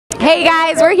Hey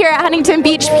guys, we're here at Huntington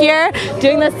Beach Pier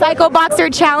doing the Psycho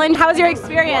Boxer Challenge. How was your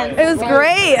experience? It was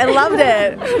great. I loved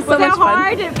it. Was it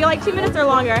hard? Did it feel like 2 minutes or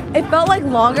longer? It felt like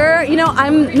longer. You know,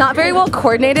 I'm not very well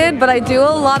coordinated, but I do a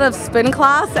lot of spin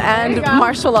class and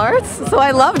martial arts, so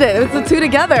I loved it. It was the two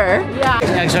together. Yeah.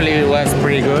 Actually, it was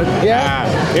pretty good. Yeah.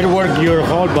 It worked your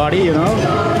whole body, you know.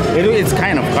 It's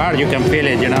kind of hard. You can feel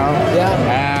it, you know. Yeah.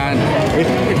 And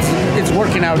it's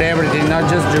working out everything, not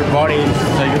just your body,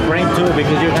 so your brain too,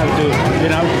 because you have to, you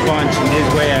know, punch in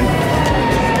this way. And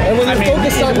It was I mean,